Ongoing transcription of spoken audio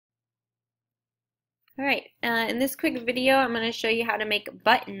Alright, in this quick video I'm going to show you how to make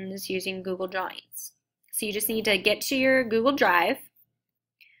buttons using Google Drawings. So you just need to get to your Google Drive.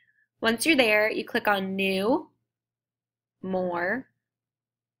 Once you're there, you click on New, More,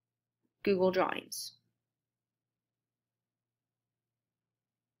 Google Drawings.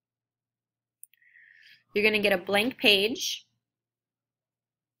 You're going to get a blank page.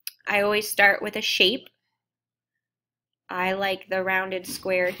 I always start with a shape. I like the rounded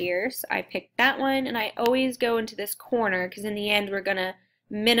square here, so I picked that one, and I always go into this corner because in the end we're going to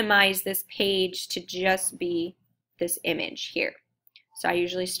minimize this page to just be this image here. So I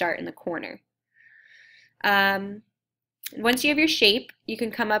usually start in the corner. Once you have your shape, you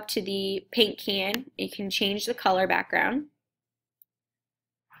can come up to the paint can. You can change the color background.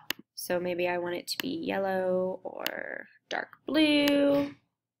 So maybe I want it to be yellow or dark blue,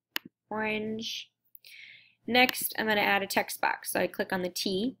 orange. Next, I'm going to add a text box. So I click on the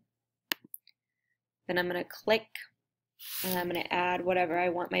T, then I'm going to click, and I'm going to add whatever I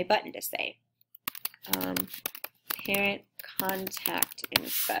want my button to say. Parent contact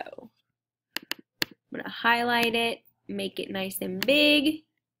info. I'm going to highlight it, make it nice and big.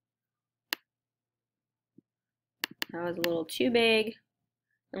 That was a little too big,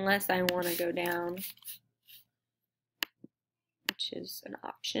 unless I want to go down, which is an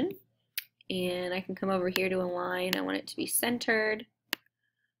option. And I can come over here to align. I want it to be centered.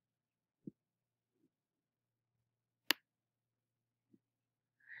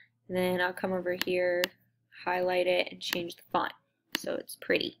 And then I'll come over here, highlight it, and change the font so it's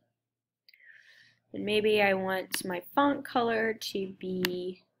pretty. And maybe I want my font color to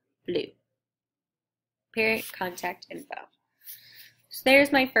be blue. Parent contact info. So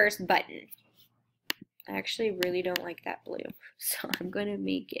there's my first button. I actually really don't like that blue, so I'm going to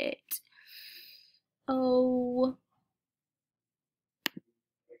make it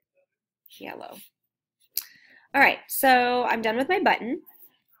yellow. Alright, so I'm done with my button.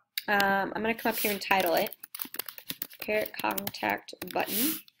 I'm going to come up here and title it Parent Contact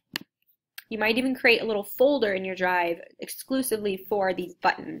Button. You might even create a little folder in your drive exclusively for these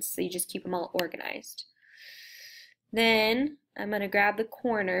buttons, so you just keep them all organized. Then I'm going to grab the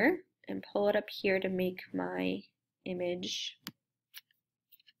corner and pull it up here to make my image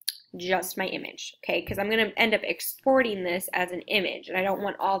just my image, okay? Because I'm going to end up exporting this as an image, and I don't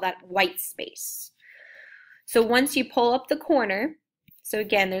want all that white space. So once you pull up the corner, so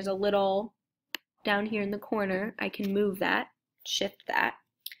again, there's a little down here in the corner, I can move that, shift that.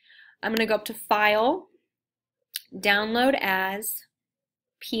 I'm going to go up to File, Download as,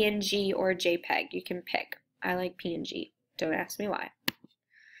 PNG or JPEG. You can pick. I like PNG. Don't ask me why.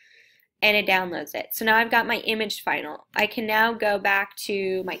 And it downloads it. So now I've got my image final. I can now go back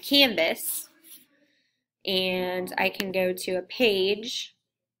to my canvas and I can go to a page,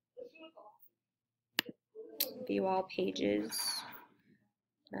 view all pages.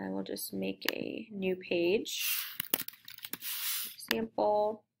 I will just make a new page,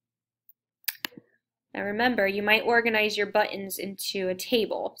 sample. Now remember, you might organize your buttons into a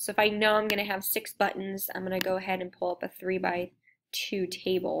table. So if I know I'm going to have 6 buttons, I'm going to go ahead and pull up a 3x2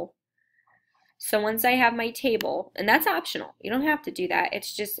 table. So once I have my table, and that's optional, you don't have to do that,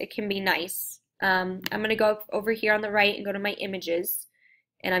 it's just, it can be nice. I'm going to go over here on the right and go to my images,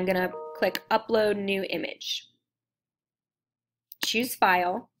 and I'm going to click Upload New Image. Choose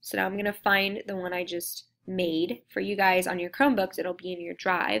File, so now I'm going to find the one I just made. For you guys on your Chromebooks, it'll be in your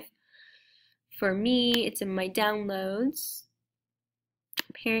drive. For me, it's in my downloads,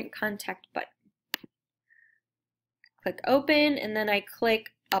 Parent Contact Button. Click Open, and then I click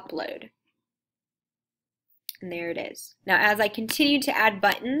Upload. And there it is. Now as I continue to add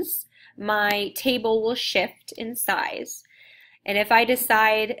buttons, my table will shift in size. And if I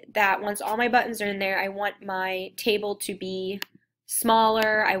decide that once all my buttons are in there, I want my table to be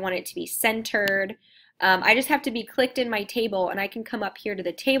smaller, I want it to be centered, I just have to be clicked in my table, and I can come up here to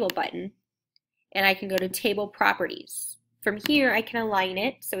the table button and I can go to Table Properties. From here I can align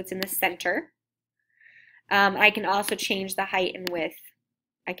it so it's in the center. I can also change the height and width.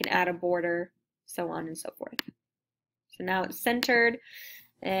 I can add a border, so on and so forth. So now it's centered,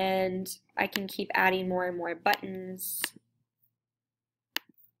 and I can keep adding more and more buttons.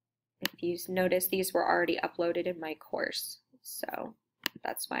 If you notice, these were already uploaded in my course, so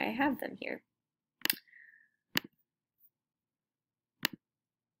that's why I have them here.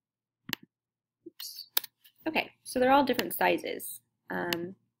 Oops. Okay, so they're all different sizes.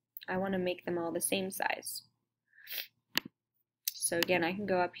 I want to make them all the same size. So again, I can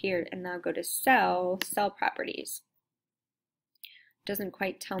go up here and now go to Cell Properties. Doesn't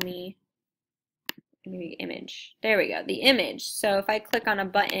quite tell me maybe image. There we go, the image. So if I click on a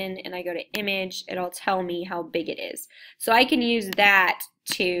button and I go to image, it'll tell me how big it is. So I can use that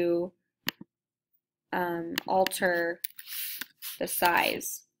to alter the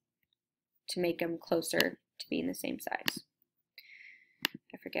size to make them closer to being the same size.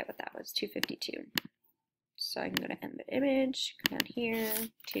 I forget what that was, 252. So I can go to embed image, come down here,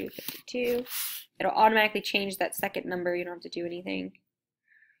 252. It'll automatically change that second number. You don't have to do anything.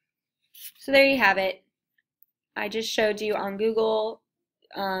 So there you have it. I just showed you on Google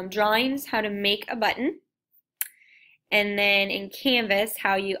Drawings how to make a button, and then in Canvas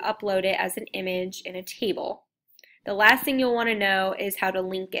how you upload it as an image in a table. The last thing you'll want to know is how to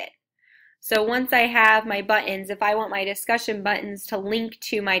link it. So once I have my buttons, if I want my discussion buttons to link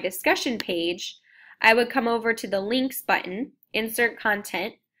to my discussion page, I would come over to the links button, insert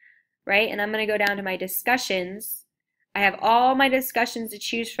content, right? And I'm going to go down to my discussions. I have all my discussions to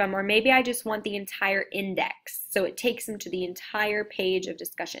choose from, or maybe I just want the entire index. So it takes them to the entire page of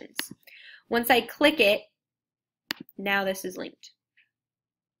discussions. Once I click it, now this is linked.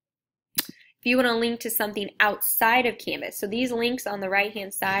 If you want to link to something outside of Canvas, so these links on the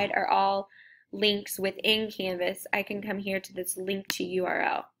right-hand side are all links within Canvas, I can come here to this link to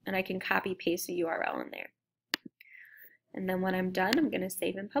URL, and I can copy paste the URL in there. And then when I'm done, I'm going to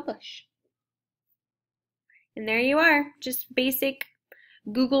save and publish. And there you are, just basic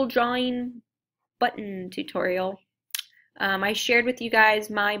Google Drawing button tutorial. I shared with you guys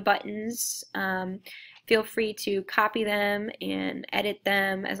my buttons. Feel free to copy them and edit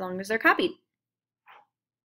them as long as they're copied.